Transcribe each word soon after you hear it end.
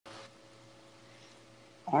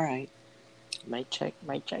All right. Mic check,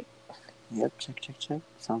 mic check. Yep. Check.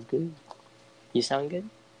 Sounds good. You sound good?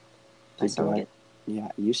 I sound good?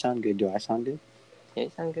 Yeah, you sound good. Do I sound good? Yeah,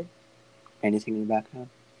 you sound good. Anything in the background?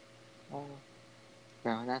 Oh,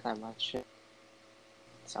 no, not that much.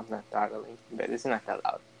 I'm not throttling, but it's not that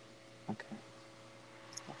loud. Okay.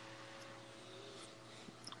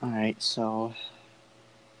 All right. So,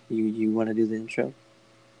 you want to do the intro?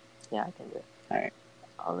 Yeah, I can do it. All right.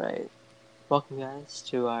 All right. Welcome, guys,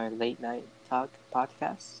 to our late night talk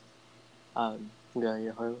podcast. We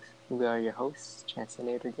are your hosts,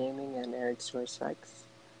 Chancellor Gaming and Eric Source Rex,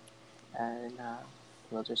 and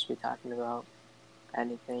we'll just be talking about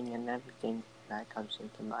anything and everything that comes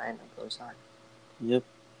into mind or goes on. Yep.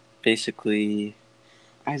 Basically,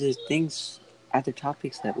 either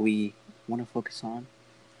topics that we want to focus on.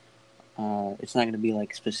 It's not going to be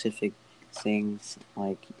like specific things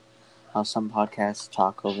like how some podcasts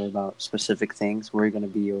talk over about specific things. We're going to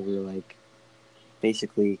be over like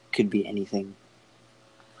basically could be anything.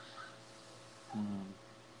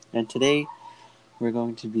 And today we're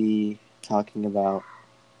going to be talking about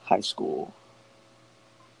high school.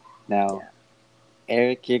 Now,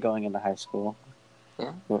 Eric, you're going into high school.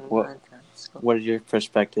 Yeah. What is your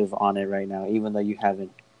perspective on it right now, even though you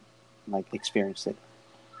haven't experienced it?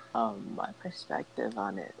 My perspective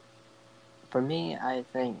on it. For me, I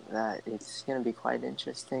think that it's going to be quite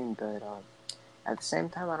interesting, but at the same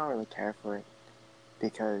time, I don't really care for it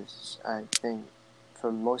because I think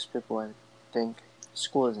for most people, I think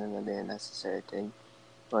school isn't really a necessary thing.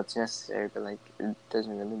 Well, it's necessary, but it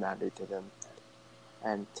doesn't really matter to them.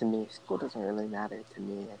 And to me, school doesn't really matter to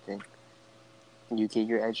me. I think you get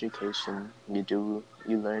your education, you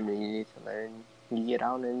learn what you need to learn, you get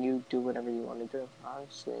out and you do whatever you want to do.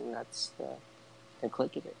 Honestly, and that's the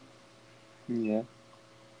click of it. Yeah.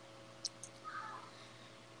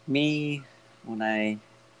 Me, when I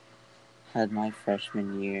had my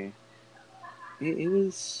freshman year, it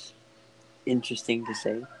was interesting to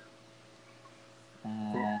say.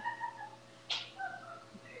 I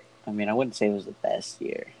mean, I wouldn't say it was the best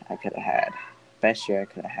year I could have had. Best year I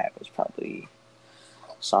could have had was probably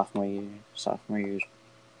sophomore year. Sophomore year is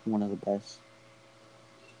one of the best.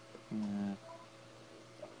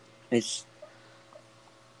 It's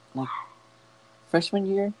like freshman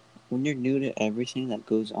year, when you're new to everything that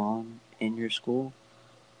goes on in your school,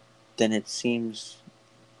 then it seems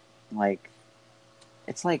like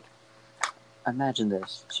it's like imagine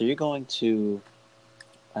this. So you're going to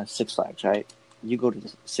Six Flags, right? You go to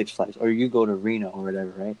Six Flags, or you go to Reno or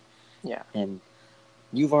whatever, right? Yeah. And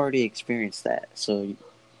you've already experienced that, so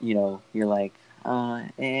you're like, but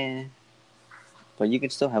you can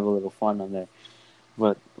still have a little fun on there.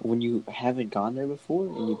 But when you haven't gone there before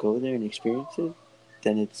and you go there and experience it,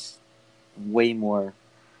 then it's way more.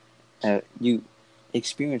 You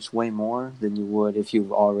experience way more than you would if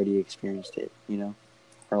you've already experienced it,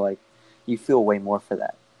 or like you feel way more for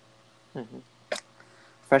that. Mm-hmm.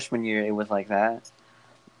 Freshman year, it was like that.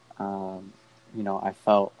 I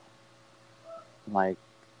felt like,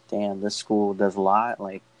 damn, this school does a lot.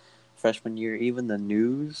 Like freshman year, even the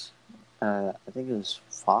news, I think it was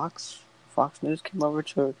Fox News came over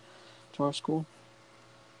to our school,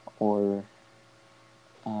 or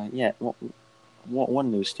yeah,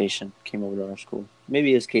 one news station came over to our school.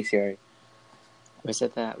 Maybe it was KCRA. Was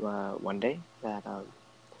it that one day that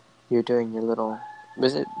you're doing your little?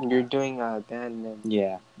 Was it you're doing a band? And,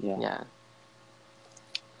 Yeah. Yeah.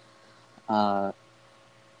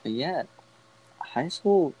 Yeah. High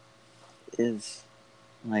school is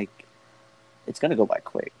like it's gonna go by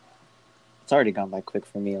quick. It's already gone by quick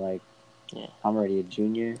for me. Like, yeah. I'm already a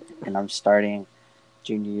junior, and I'm starting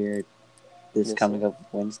junior year this coming up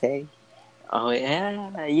Wednesday. Oh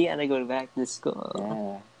yeah, you gotta go back to school.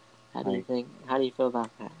 Yeah. How do you think? How do you feel about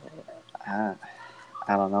that?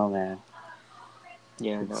 I don't know, man.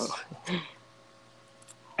 Yeah, no.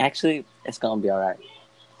 Actually, it's gonna be all right.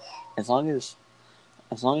 As long as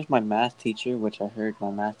my math teacher, which I heard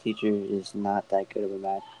my math teacher is not that good of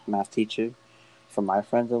a math teacher, for my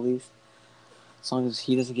friends at least. As long as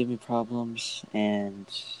he doesn't give me problems, and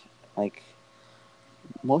like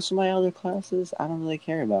most of my other classes, I don't really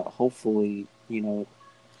care about. Hopefully, I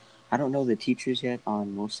don't know the teachers yet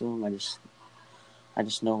on most of them. I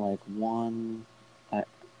just know like one,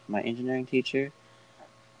 my engineering teacher,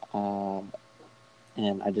 and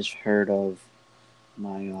I just heard of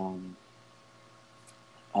my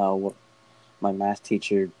what my math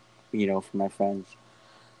teacher, from my friends.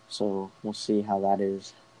 So we'll see how that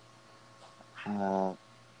is. All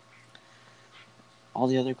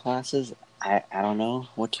the other classes, I don't know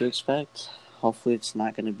what to expect. Hopefully, it's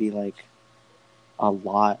not going to be like a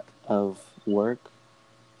lot of work.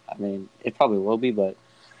 I mean, it probably will be, but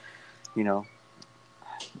you know,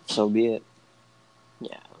 so be it.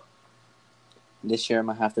 Yeah. This year I'm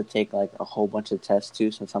gonna have to take like a whole bunch of tests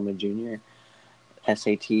too, since I'm a junior.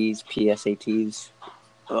 SATs, PSATs.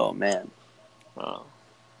 Oh man, Oh.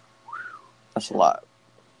 that's a lot.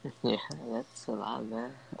 Yeah, that's a lot,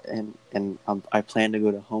 man. And I plan to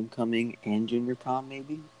go to homecoming and junior prom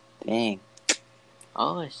maybe. Dang,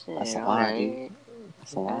 Oh shit! that's a All lot, dude. right.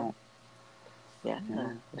 That's a Yeah. lot. Yeah.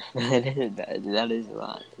 Yeah. That is a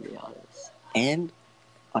lot, to be honest. And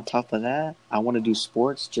on top of that, I want to do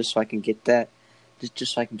sports just so I can get that,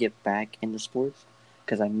 just so I can get back into sports,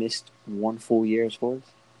 because I missed one full year of sports.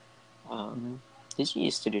 Did you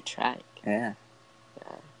used to do track? Yeah.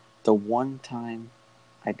 Yeah. The one time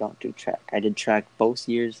I don't do track, I did track both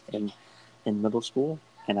years in middle school,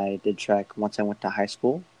 and I did track once I went to high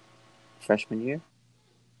school, freshman year,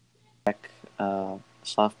 track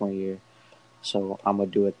sophomore year. So I'm gonna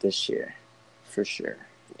do it this year, for sure.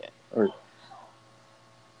 Yeah. Or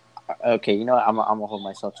okay, you know what? I'm gonna hold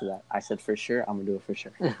myself to that. I said for sure. I'm gonna do it for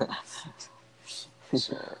sure.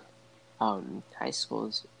 Sure. High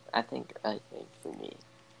school's. I think for me,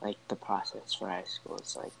 like the process for high school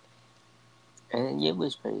is like, and it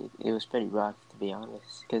was pretty rough, to be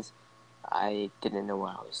honest, because I didn't know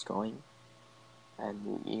where I was going,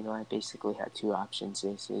 and I basically had two options: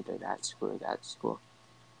 it's either that school or that school.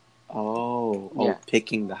 Oh,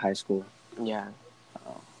 picking the high school. Yeah.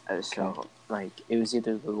 Oh, okay. So like it was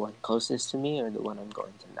either the one closest to me or the one I'm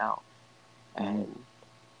going to now, and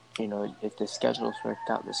if the schedules worked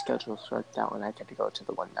out, and I get to go to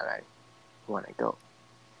the one that I want to go.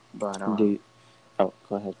 But go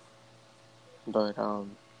ahead. But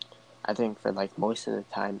I think for like most of the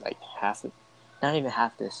time, like not even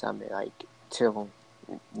half the summer, like till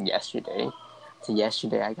yesterday. To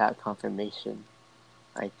yesterday, I got confirmation,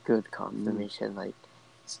 like good confirmation, like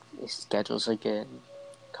schedules are good.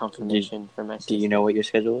 Confirmation for my sister. Do you know what your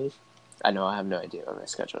schedule is? I know. I have no idea what my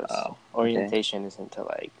schedule is. Oh, orientation is until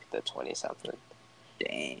like the 20-something.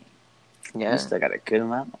 Dang. Yeah. You still got a good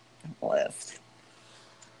amount left.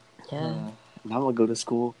 Yeah. And I'm gonna go to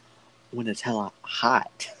school when it's hella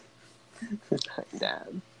hot.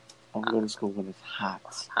 Damn. I'm gonna go to school when it's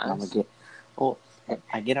hot. And I'm gonna Hot?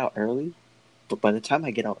 I get out early, but by the time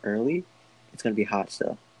I get out early, it's gonna be hot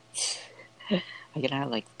still. I get out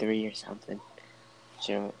at like 3 or something.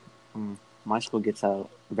 Sure. My school gets out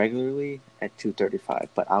regularly at 2:35,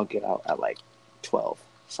 but I'll get out at like 12,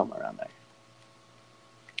 somewhere around there.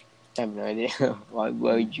 I have no idea. Why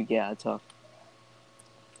would you get out at 12?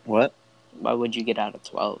 What? Why would you get out at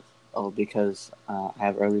 12? Oh, because I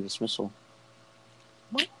have early dismissal.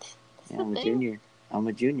 What? Yeah, I'm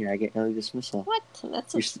a junior. I get early dismissal. What?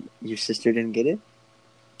 That's your sister didn't get it?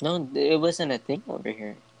 No, it wasn't a thing over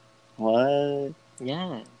here. What?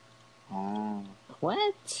 Yeah. Wow.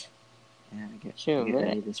 What? Yeah, I get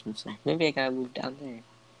early dismissal. Maybe I gotta move down there.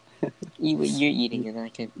 Eat what you're eating, and I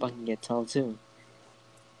can fucking get tall too.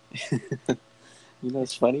 You know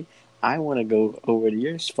what's funny? I want to go over to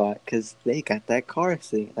your spot because they got that car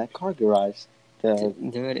garage.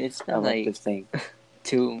 Dude, it's been like thing.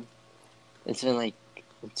 It's been like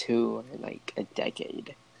 2 or like a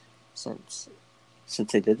decade since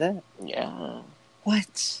they did that. Yeah.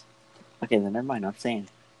 What? Okay, then never mind. I'm saying.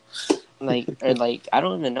 I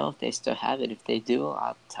don't even know if they still have it. If they do,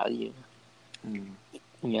 I'll tell you.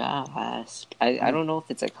 Yeah, I'll ask. I don't know if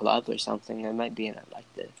it's a club or something. It might be an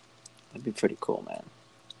elective. That'd be pretty cool, man.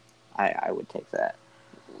 I would take that.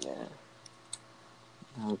 Yeah.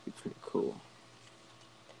 That would be pretty cool.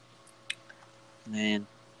 Man,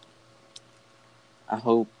 I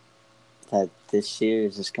hope that this year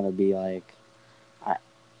is just gonna be like, I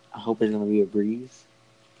hope it's gonna be a breeze.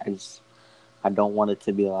 I don't want it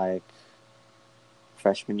to be like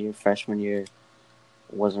freshman year. Freshman year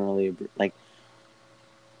wasn't really like.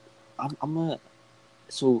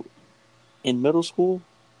 So in middle school,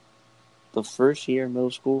 the first year in middle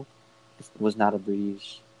school was not a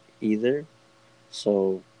breeze either.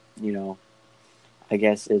 So, I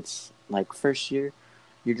guess it's like first year,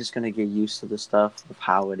 you're just going to get used to the stuff of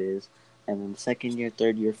how it is. And then second year,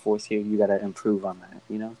 third year, fourth year, you got to improve on that,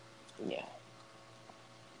 Yeah.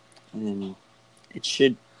 And then it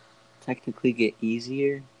should technically get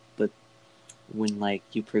easier, but when like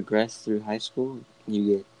you progress through high school,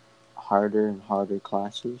 you get harder and harder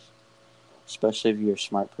classes, especially if you're a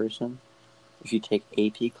smart person. If you take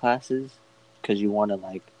AP classes because you want to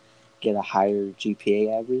like get a higher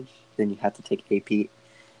GPA average, then you have to take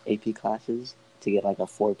AP classes to get like a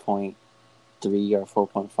 4.3 or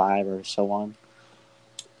 4.5 or so on.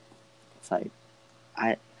 It's like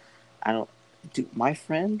I don't. Dude, my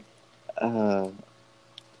friend,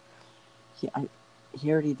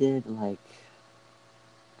 he already did like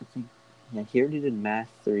I think he already did math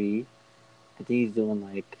 3. I think he's doing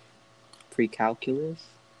like pre-calculus.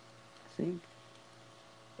 I think,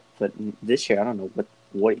 but this year I don't know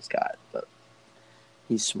what he's got, but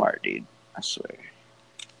he's smart, dude. I swear.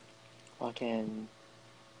 Fucking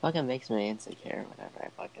makes me insecure whenever I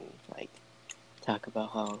fucking like talk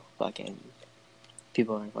about how fucking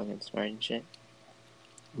people are fucking smart and shit.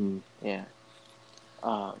 Yeah.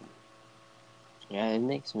 Yeah, it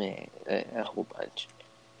makes me a whole bunch.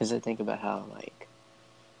 Because I think about how, like,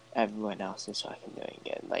 everyone else is fucking doing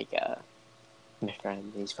it. Like, my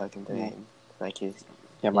friend, he's fucking doing, like, his...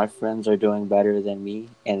 Yeah, my friends are doing better than me,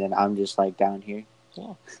 and then I'm just, like, down here.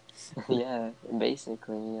 Yeah. Yeah,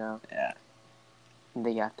 basically, you know. Yeah.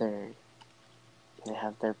 They have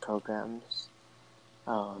their programs.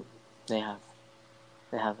 They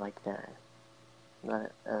have like their,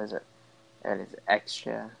 what is it? That is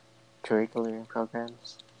extra curricular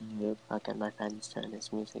programs. Yep. Like, my friend's doing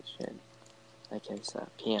his music shit. Like his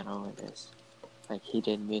piano and his, like he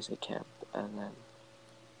did music camp, and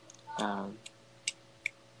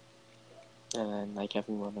then like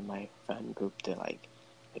everyone in my friend group, they're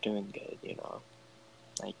doing good, you know,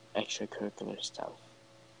 like extracurricular stuff.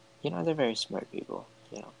 You know, they're very smart people,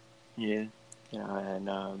 you know. Yeah. You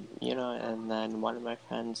know, and then one of my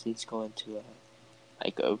friends, he's going to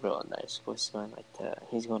like a real nice school.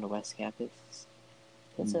 He's going to West Campus.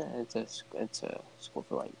 It's a school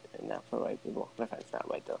for not for white people. My friend's not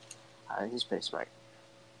white though. He's pretty smart.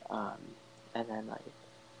 And then like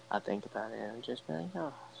I think about it and I'm just like,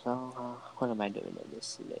 oh, so what am I doing in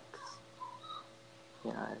this mix?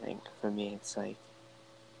 You know, I think for me it's like,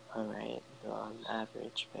 alright, well, I'm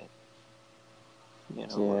average, but you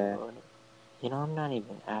know, you know, I'm not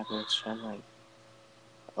even average. I'm like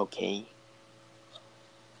okay.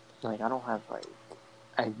 Like I don't have like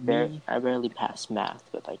I barely passed math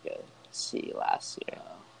with like a C last year.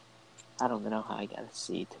 I don't know how I got a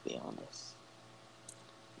C, to be honest.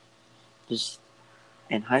 Just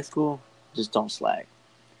in high school, just don't slack.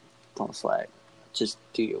 Don't slack. Just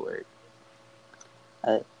do your work.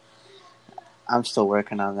 I'm still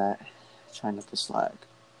working on that. Trying not to slack.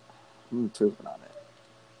 I'm improving on it.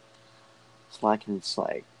 Slacking is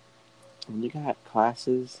like when you got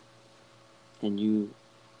classes and you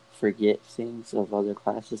forget things of other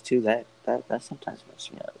classes too. That sometimes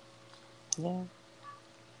messes me up. Yeah.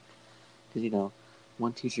 Because, you know,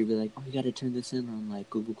 one teacher would be like, oh, you got to turn this in on, like,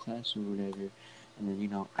 Google Classroom or whatever. And then, you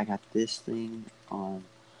know, I got this thing on,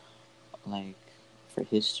 like, for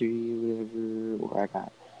history or whatever. Or I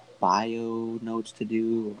got bio notes to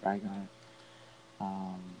do. Or I got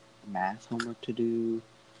math homework to do.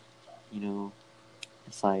 You know,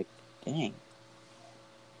 it's like, dang.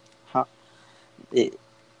 How, it,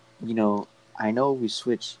 you know, I know we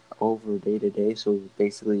switch over day to day. So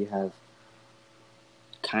basically you have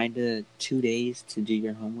kind of 2 days to do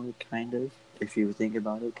your homework, kind of, if you think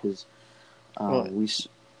about it, because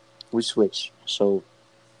we switch. So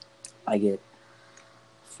I get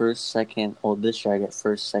first, second. Oh, this year I get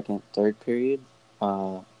first, second, third period.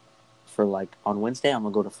 For like on Wednesday, I'm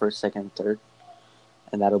gonna go to first, second, third,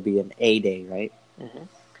 and that'll be an A day, right? Mm-hmm.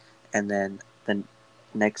 And then the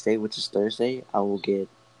next day, which is Thursday, I will get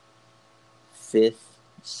fifth,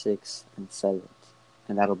 sixth, and seventh,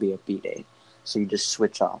 and that'll be a B day. So you just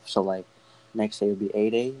switch off. So like next day will be A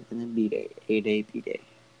day and then B day, A day, B day.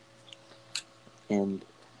 And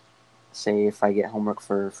say if I get homework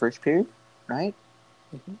for first period, right?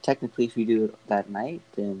 Mm-hmm. Technically, if you do it that night,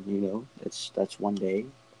 then you know that's one day,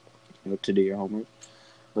 you know, to do your homework.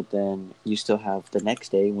 But then you still have the next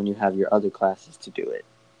day when you have your other classes to do it.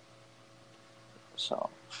 So,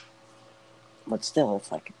 but still,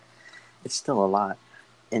 it's still a lot,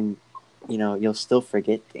 and you know you'll still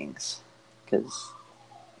forget things because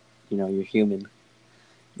you know you're human.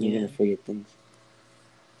 You're gonna forget things.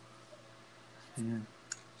 Yeah.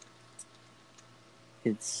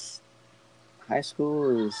 It's high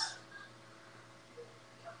school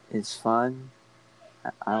is fun.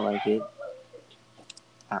 I like it.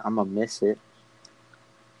 I'm gonna miss it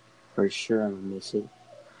for sure. I'm gonna miss it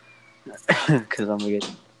because I'm gonna get,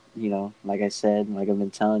 you know, like I said, like I've been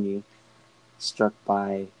telling you, struck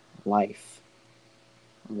by life.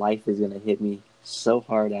 Life is gonna hit me so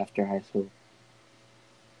hard after high school.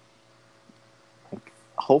 Like,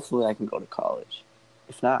 hopefully, I can go to college.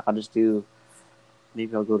 If not, I'll just do.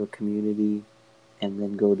 Maybe I'll go to community, and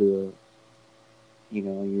then go to a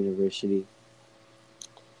university.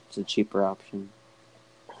 It's a cheaper option.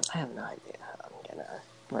 I have no idea how I'm gonna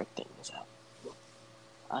work things out.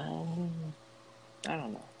 I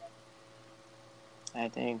don't know. I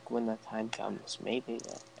think when the time comes, maybe.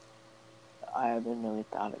 I haven't really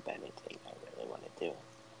thought of anything I really want to do.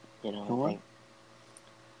 You know, You know I what? think.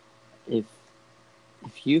 If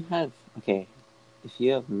if you have okay, if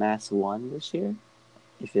you have Math 1 this year,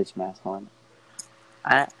 if it's Math 1,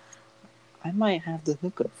 I I might have the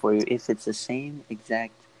hookup for you if it's the same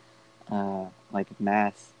exact like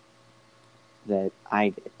math that I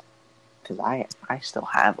did, because I still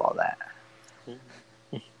have all that.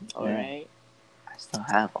 All Yeah, right. I still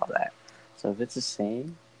have all that. So if it's the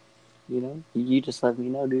same, you just let me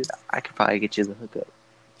know, dude. I could probably get you the hookup.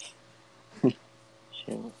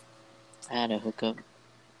 Sure. I had a hookup.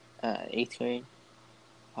 8th grade.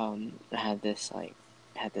 I had this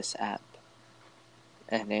app,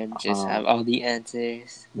 and it just have all the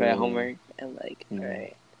answers for Yeah, homework, and like, yeah.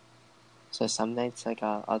 alright. So some nights like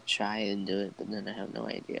I'll try and do it, but then I have no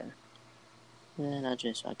idea. And then I'll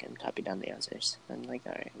just fucking copy down the answers. I'm like,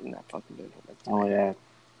 alright, I'm not fucking doing homework tonight. Oh yeah,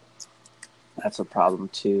 that's a problem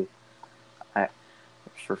too. I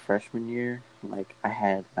For freshman year, like I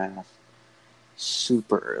had math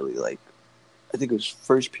super early. Like I think it was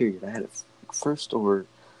first period. I had it first or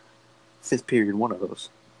fifth period. One of those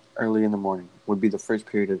early in the morning would be the first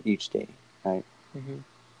period of each day. Right,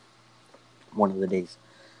 one of the days,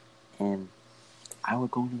 and I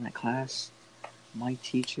would go into that class. My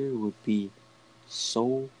teacher would be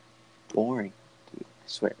so boring, dude, I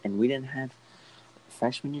swear. And we didn't have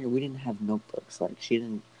freshman year. We didn't have notebooks. Like she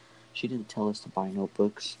didn't tell us to buy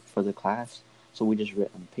notebooks for the class, so we just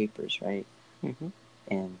wrote on papers, right?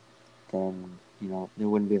 And then there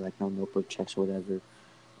wouldn't be like no notebook checks or whatever.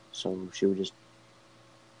 So she would just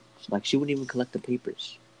she wouldn't even collect the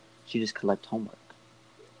papers. She just collect homework,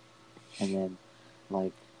 and then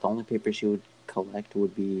like the only paper she would collect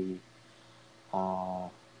would be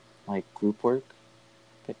like group work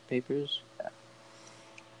papers.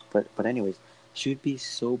 But anyways, she would be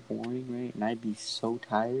so boring, right? And I'd be so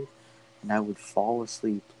tired, and I would fall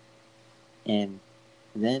asleep. And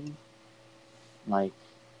then like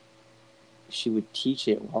she would teach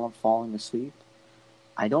it while I'm falling asleep.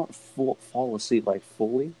 I don't fall asleep like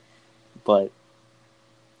fully, but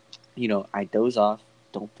I doze off,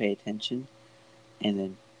 don't pay attention, and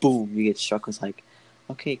then boom, you get struck with like,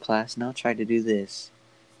 okay, class, now try to do this,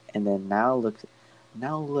 and then now look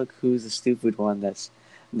who's the stupid one that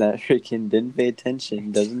freaking didn't pay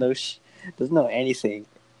attention, doesn't know anything,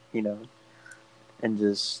 you know, and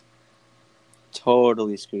just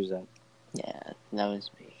totally screws up. Yeah, that was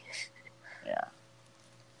me. Yeah,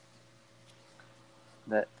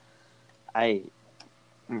 that I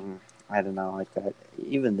I don't know like that.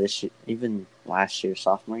 Even this year, even last year,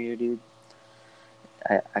 sophomore year, dude.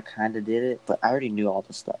 I kind of did it, but I already knew all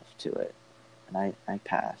the stuff to it, and I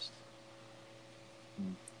passed.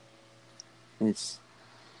 It's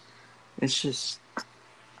it's just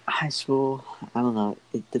high school. I don't know.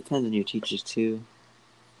 It depends on your teachers too.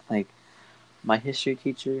 Like my history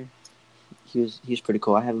teacher, he was pretty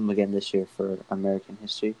cool. I have him again this year for American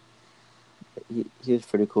history. He was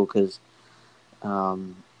pretty cool because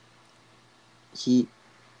um, he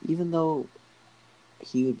even though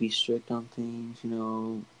he would be strict on things, we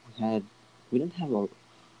didn't have a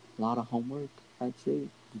lot of homework. I'd say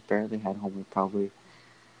we barely had homework probably,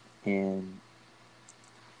 and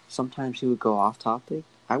sometimes he would go off topic.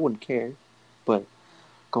 I wouldn't care, but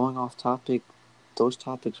going off topic, those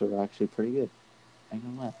topics were actually pretty good. I ain't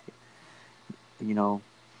gonna lie.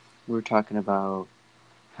 We were talking about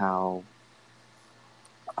how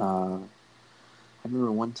I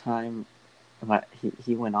remember one time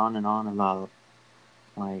he went on and on about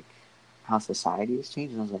like how society has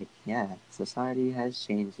changed, and I was like, yeah, society has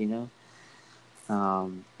changed.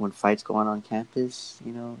 When fights go on campus,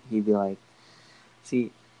 he'd be like,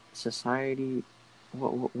 see, society,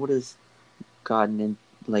 what has gotten in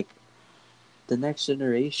like the next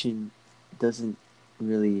generation doesn't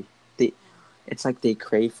really they it's like they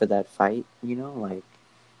crave for that fight, like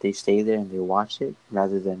they stay there and they watch it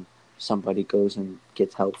rather than somebody goes and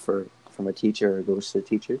gets help from a teacher or goes to the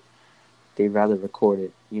teacher. They'd rather record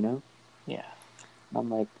it. Yeah. I'm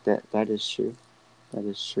like that is true. That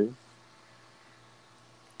is true.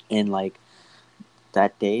 And like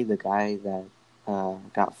that day the guy that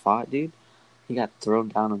got fought, dude, he got thrown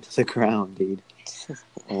down onto the ground, dude.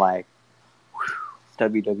 Like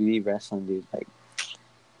WWE wrestling, dude, like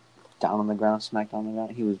down on the ground, smacked on the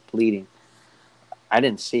ground. He was bleeding. I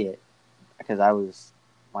didn't see it because I was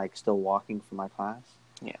like still walking from my class.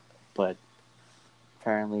 Yeah. But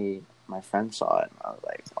apparently my friend saw it, and I was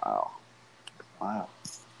like, wow.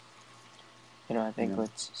 I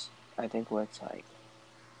think what's like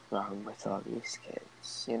wrong with all these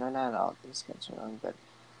kids. Not all these kids are wrong, but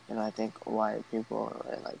I think why people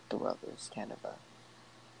are like the world is kind of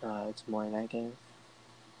it's more negative.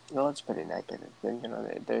 Well, it's pretty negative, but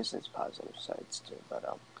there's its positive sides too. But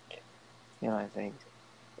I think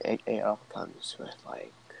it all comes with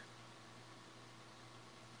like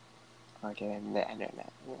in the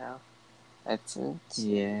internet. It's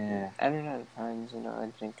Yeah. internet friends.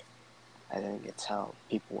 I think it's how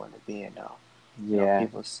people want to be, and how Yeah.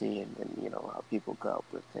 people see it, and how people grow up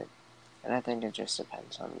with it. And I think it just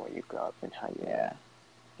depends on where you grow up and how you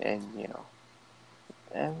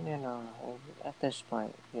and at this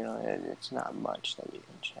point, it's not much that you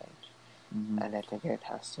can change. Mm-hmm. And I think it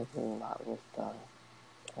has to do a lot with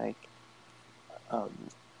like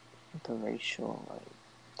the racial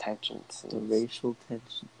tensions. The racial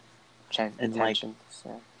tension. And tensions.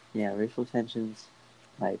 Yeah, racial tensions,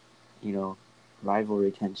 like,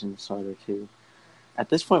 rivalry tensions sort of too. At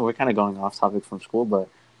this point, we're kind of going off topic from school, but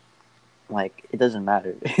like it doesn't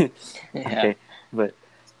matter. Okay, but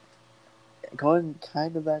going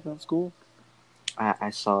kind of back on school, I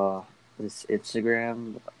saw this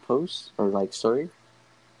Instagram post or like story,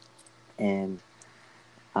 and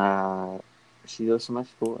she goes to my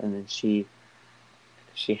school, and then she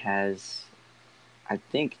has, I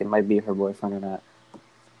think it might be her boyfriend or not,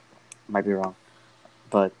 might be wrong,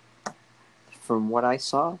 but from what I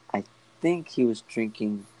saw, I think he was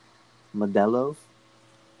drinking Modelo,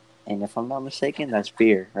 and if I'm not mistaken, that's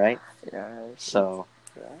beer, right? Yeah. So,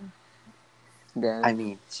 Damn, I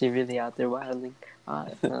mean, she really out there wilding.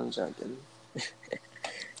 I'm joking.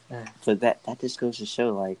 But that just goes to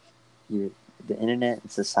show, like, the internet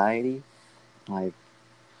and society, like,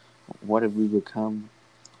 what have we become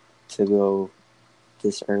to go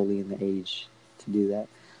this early in the age to do that?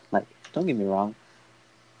 Like, don't get me wrong,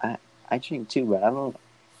 I drink too, but I don't.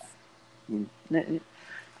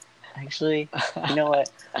 Actually, you know what?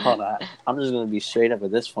 Hold on, I'm just gonna be straight up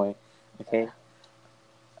at this point, okay?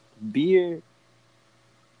 Beer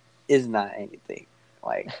is not anything.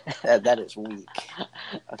 Like that is weak,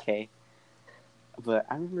 okay? But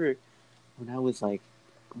I remember when I was like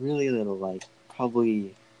really little, like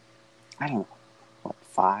probably I don't know, what,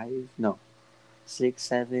 5? No, 6,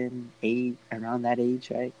 7, 8, around that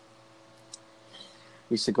age, right?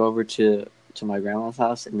 We used to go over to my grandma's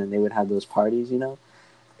house, and then they would have those parties, and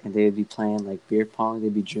they would be playing like beer pong.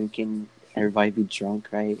 They'd be drinking, everybody be drunk,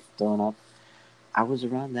 right? Throwing up. I was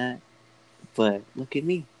around that, but look at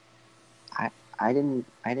me. I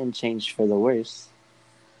didn't change for the worse.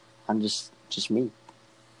 I'm just me.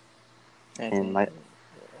 And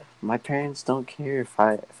my parents don't care if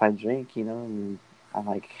I drink, and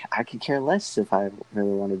I could care less if I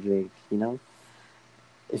really want to drink,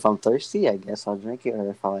 If I'm thirsty, I guess I'll drink it, or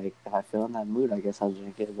if I feel in that mood, I guess I'll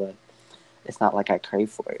drink it, but it's not like I crave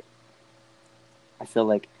for it. I feel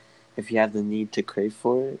like if you have the need to crave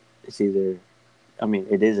for it, it's either,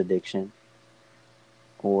 it is addiction,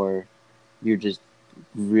 or you just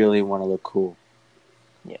really want to look cool.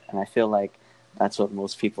 Yeah. And I feel like that's what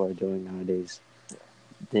most people are doing nowadays.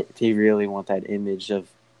 They really want that image of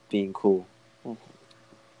being cool. Mm-hmm.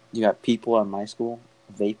 You got people at my school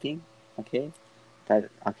vaping, okay?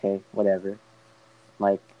 Whatever.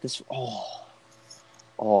 Like this,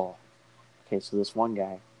 okay, so this one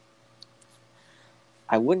guy,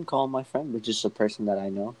 I wouldn't call him my friend, but just a person that I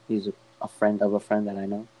know. He's a friend of a friend that I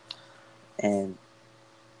know. And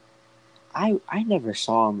I never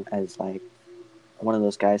saw him as like one of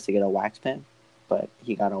those guys to get a wax pen, but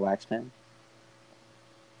he got a wax pen.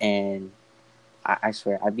 And I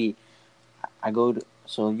swear,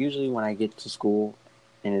 so usually when I get to school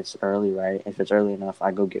and it's early, right? If it's early enough,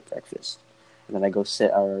 I go get breakfast. And then I go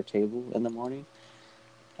sit at our table in the morning.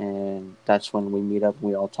 And that's when we meet up and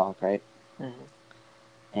we all talk, right?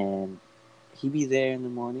 Mm-hmm. And he be there in the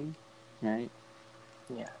morning, right?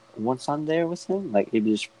 Yeah. Once I'm there with him, like it'd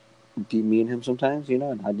just be me and him sometimes,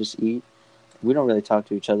 and I just eat. We don't really talk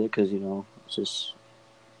to each other because it's just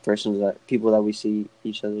people that we see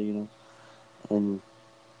each other, And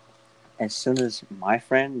as soon as my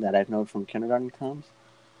friend that I've known from kindergarten comes,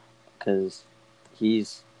 because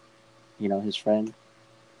he's, his friend,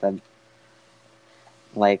 that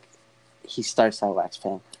like he starts that wax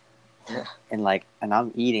pen, and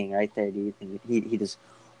I'm eating right there, dude, and he just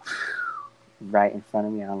right in front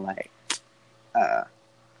of me. And I'm like, uh.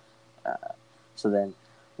 So then,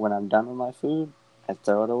 when I'm done with my food, I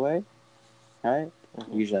throw it away. Right?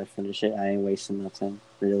 Mm-hmm. Usually I finish it. I ain't wasting nothing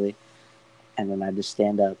really. And then I just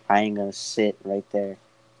stand up. I ain't gonna sit right there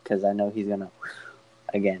because I know he's gonna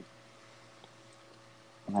again.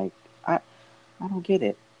 Like I don't get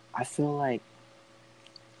it. I feel like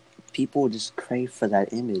people just crave for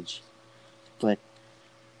that image, but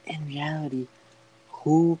in reality,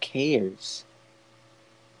 who cares?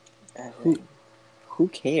 who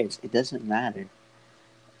cares? It doesn't matter.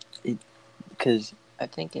 Because I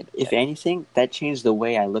think it. if anything, that changed the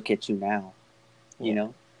way I look at you now. You Yeah.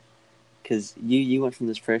 know, because you went from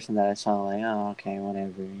this person that I saw like, oh, okay,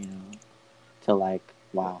 whatever, to like,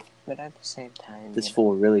 wow, But at the same time, this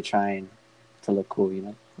fool really trying to look cool,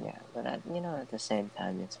 Yeah, but at the same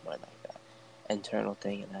time, it's more like an internal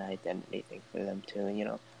thing and an identity thing for them too.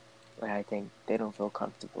 Like I think they don't feel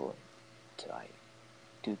comfortable to like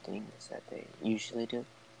do things that they usually do,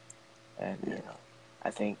 and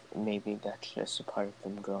I think maybe that's just a part of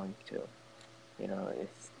them growing too.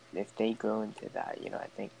 If they grow into that,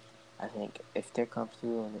 I think if they're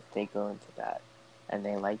comfortable and if they grow into that and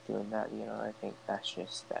they like doing that, I think that's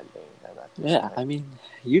just them being them at this point. I mean,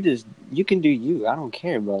 you can do you. I don't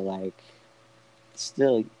care, but like,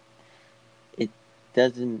 still, it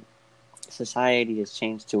doesn't. Society has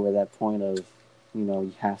changed to where that point of,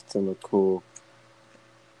 you have to look cool,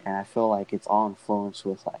 and I feel like it's all influenced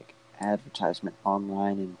with like advertisement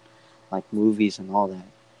online and like movies and all that,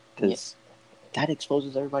 because that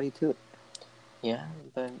exposes everybody to it. Yeah,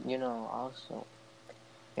 but also,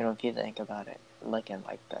 if you think about it, look at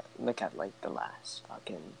like the last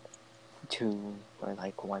fucking 2 or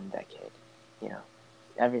like 1 decade,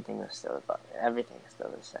 everything is still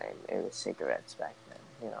the same. It was cigarettes back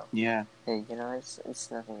then, Yeah. And, it's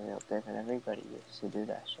nothing real different. Everybody used to do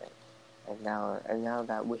that shit, and now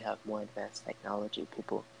that we have more advanced technology,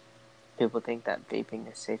 people think that vaping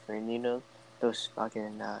is safer, and those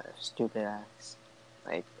fucking stupid ass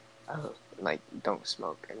like don't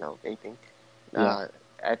smoke and no vaping. Yeah.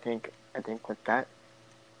 I think with that,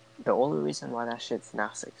 the only reason why that shit's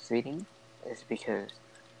not succeeding is because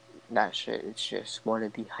that shit is just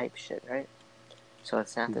wannabe hype shit, right? So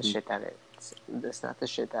it's not the shit that it's not the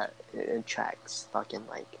shit that it attracts fucking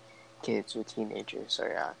like kids or teenagers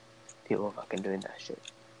or people fucking doing that shit.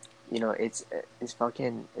 It's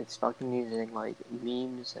fucking using like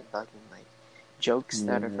memes and fucking like jokes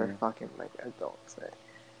that are for fucking like adults, right?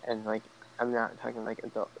 And like I'm not talking like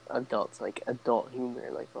adults like adult humor,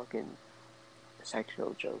 like fucking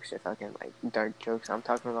sexual jokes or fucking like dark jokes. I'm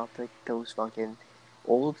talking about like those fucking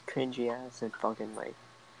old cringy ass and fucking like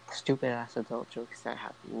stupid ass adult jokes that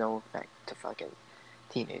have no effect to fucking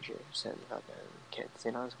teenagers and fucking kids.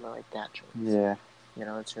 It's more like that jokes. Yeah.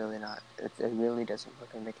 It's really not. It really doesn't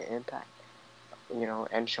fucking make an impact.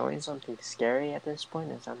 And showing something scary at this point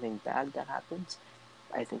and something bad that happens,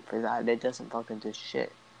 I think for that it doesn't fucking do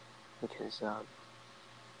shit because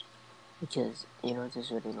there's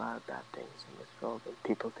really a lot of bad things in this world, and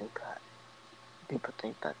people think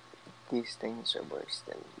that these things are worse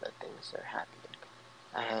than the things that are happening.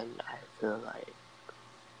 And I feel like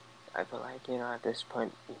at this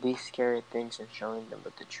point, these scary things and showing them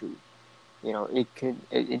with the truth,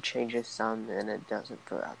 it changes some and it doesn't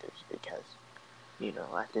for others because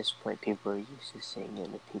at this point people are used to seeing it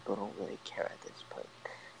and people don't really care at this point.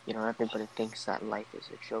 Everybody thinks that life is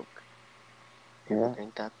a joke. People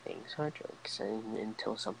think that things are jokes, and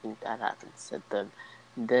until something bad happens to them,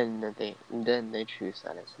 then they choose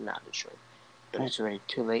that it's not a joke. But it's already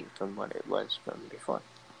too late from what it was from before.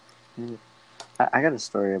 I got a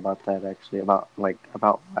story about that actually, about life,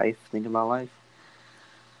 thinking about life.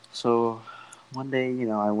 So one day,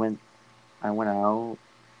 I went out.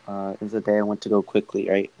 It was a day I went to go quickly,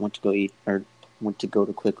 right? Went to go eat, or went to go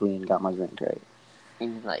to quickly and got my drink, right?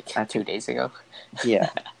 Like 2 days ago? Yeah.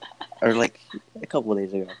 Or like a couple of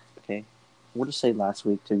days ago, okay? We'll just say last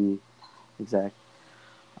week to be exact.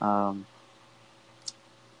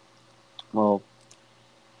 Well,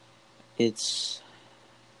 it's...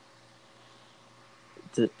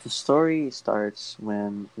 The story starts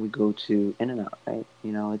when we go to In-N-Out, right?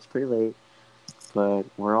 It's pretty late, but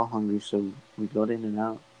we're all hungry, so we go to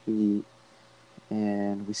In-N-Out, we eat,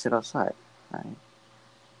 and we sit outside, right?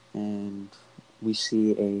 And we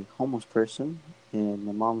see a homeless person, and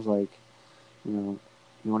my mom's like, you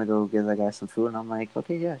want to go give that guy some food? And I'm like,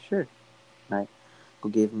 okay, yeah, sure. And I go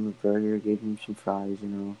gave him a burger, gave him some fries,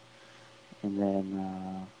 and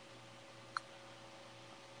then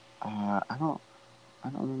I don't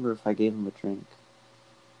remember if I gave him a drink.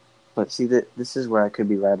 But see, that this is where I could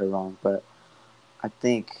be right or wrong, but I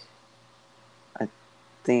think I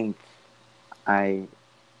think I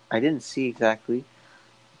I didn't see exactly,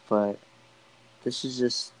 but this is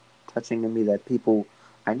just touching to me that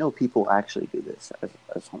I know people actually do this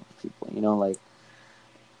as homeless people. Like,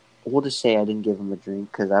 we'll just say I didn't give him a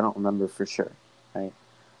drink because I don't remember for sure, right?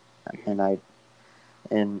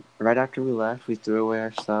 And right after we left, we threw away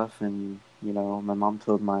our stuff, and my mom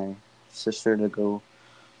told my sister to go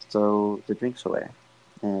throw the drinks away,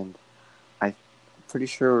 and I'm pretty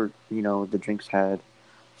sure the drinks had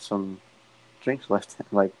some drinks left,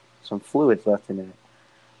 like some fluids left in it.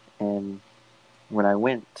 And when I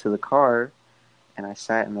went to the car and I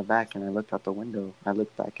sat in the back and I looked out the window, I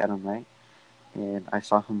looked back at him, right? And I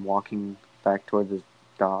saw him walking back toward his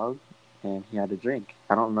dog, and he had a drink.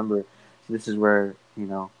 I don't remember. This is where,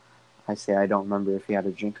 I say I don't remember if he had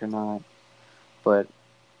a drink or not, but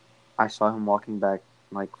I saw him walking back,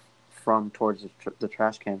 like, from towards the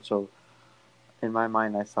trash can. So in my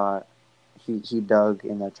mind, I thought he dug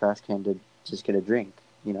in that trash can to just get a drink,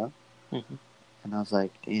 you know? Mm-hmm. And I was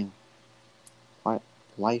like, damn,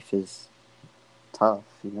 life is tough,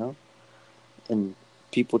 you know? And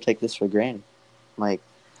people take this for granted. Like,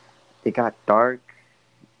 it got dark,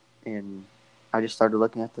 and I just started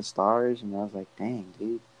looking at the stars, and I was like, dang,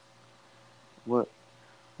 dude, what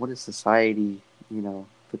has society,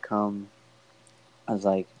 become? I was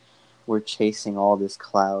like, we're chasing all this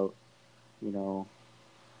clout, you know,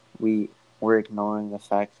 we're ignoring the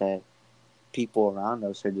fact that people around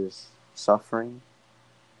us are just suffering,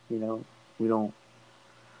 you know. We don't.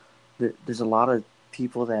 There's a lot of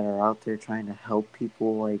people that are out there trying to help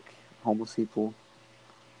people, like homeless people,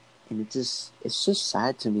 and it's just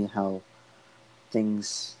sad to me how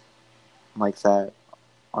things like that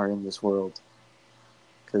are in this world.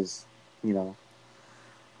 Because, you know,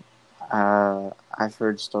 I've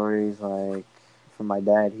heard stories like from my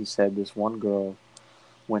dad. He said this one girl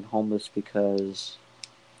went homeless because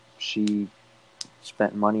she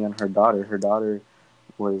spent money on her daughter. Her daughter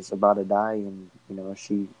was about to die, and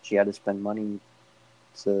she had to spend money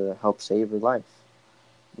to help save her life,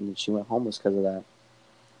 and she went homeless because of that.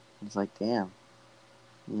 It's like, damn,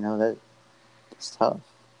 that's tough.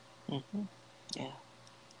 Mm-hmm. Yeah.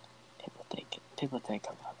 People take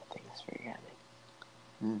a lot of things for granted.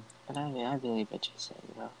 Mm. And I believe what you say,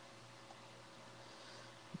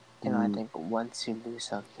 I think once you lose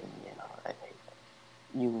something, I think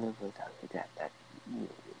you live without regret that you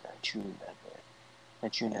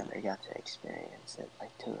never got to experience it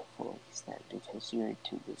like to the full extent because you're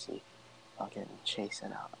too busy fucking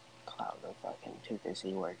chasing out cloud or fucking too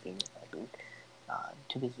busy working, fucking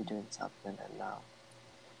too busy doing something,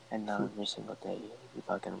 and now every single day you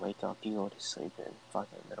fucking wake up, you go to sleep, and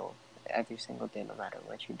fucking middle every single day, no matter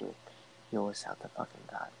what you do, you always have the fucking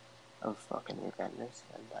thought of fucking regretness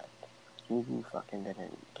and that you fucking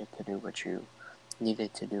didn't get to do what you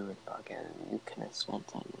needed to do, and fucking you couldn't spend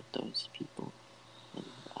time with those people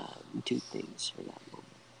and do things for that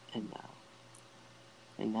moment,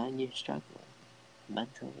 and now you're struggling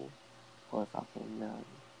mentally or fucking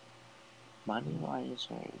money wise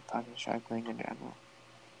or fucking struggling in general.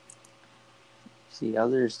 See,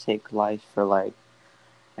 others take life for like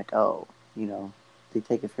oh, they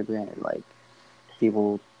take it for granted. Like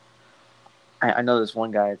people, I know this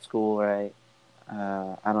one guy at school, right?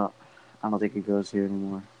 I don't think he goes here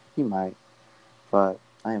anymore. He might, but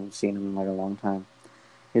I haven't seen him in like a long time.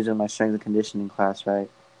 He was in my strength and conditioning class, right?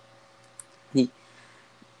 He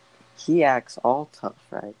he acts all tough,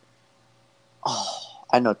 right? Oh,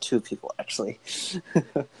 I know two people actually,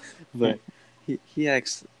 but he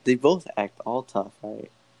acts. They both act all tough,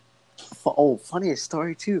 right? Oh, funniest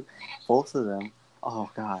story too. Both of them. Oh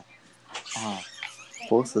God. Oh,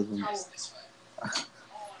 both of them.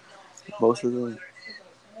 Both of them.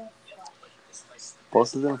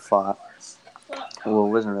 Both of them fought. Well, it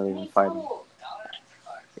wasn't really even fighting.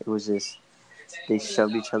 It was just they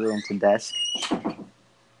shoved each other into desk.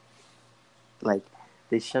 Like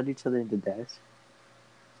they shoved each other into desk,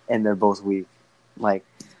 and they're both weak. Like,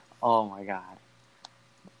 oh my God.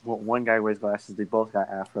 Well, one guy wears glasses. They both got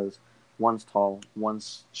afros. One's tall.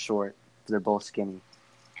 One's short. They're both skinny.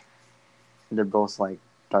 They're both like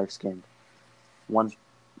dark skinned. One's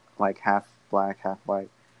like half black, half white,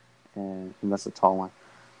 and that's a tall one.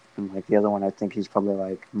 And like the other one, I think he's probably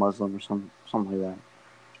like Muslim or something like that,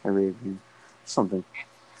 Arabian, something.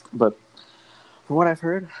 But from what I've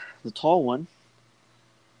heard, the tall one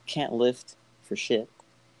can't lift for shit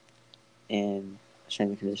in strength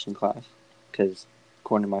and conditioning class because,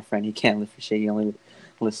 according to my friend, he can't lift for shit. He only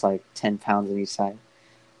lifts like 10 pounds on each side.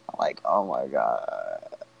 I'm like, oh my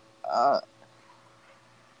God.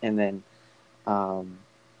 And then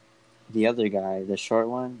the other guy, the short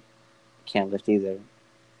one, can't lift either.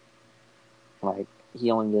 Like,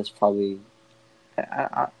 he only lifts probably.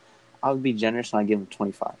 I would be generous and I'd give him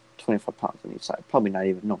 25 pounds on each side. Probably not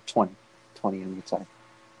even, no, 20 on each side.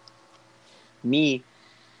 Me,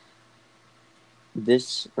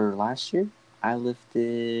 this or last year, I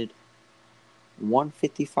lifted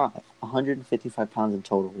 155 pounds in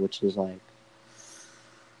total, which is like,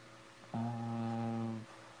 do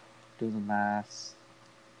the math,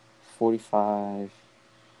 45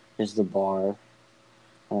 is the bar,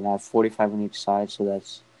 and then I have 45 on each side, so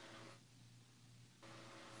that's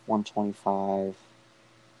 125.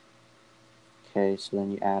 Okay, so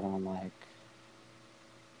then you add on like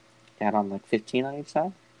 15 on each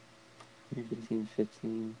side. 15,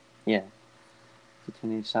 15. Yeah,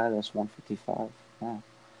 15 on each side. That's 155. Yeah,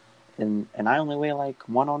 and I only weigh like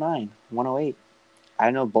 109, 108. I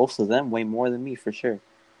know both of them weigh more than me for sure.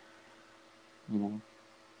 You know,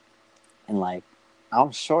 and like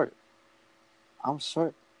I'm short. I'm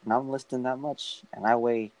short, and I'm lifting that much, and I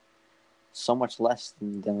weigh so much less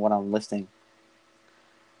than what I'm lifting.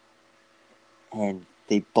 And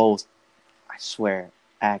they both, I swear,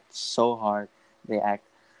 act so hard. They act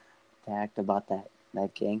about that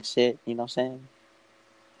gang shit. You know what I'm saying?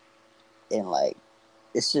 And like,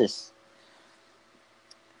 it's just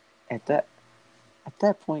at that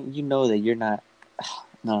point, you know that you're not.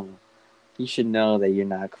 No, you should know that you're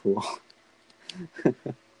not cool.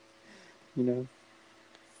 You know,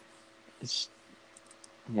 it's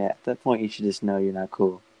yeah. At that point, you should just know you're not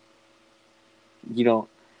cool. You don't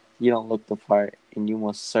look the part, and you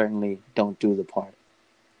most certainly don't do the part.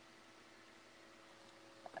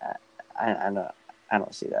 I know. I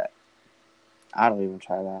don't see that. I don't even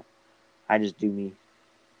try that. I just do me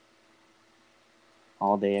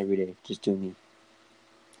all day, every day. Just do me.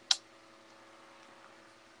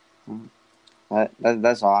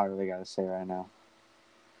 That's all I really gotta say right now.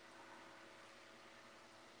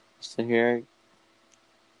 Still here?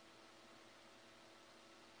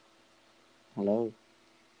 Hello.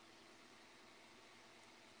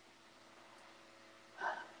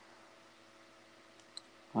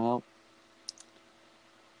 Well,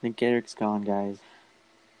 I think Eric's gone, guys.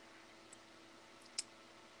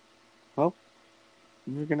 Well,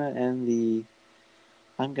 we're gonna end the.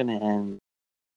 I'm gonna end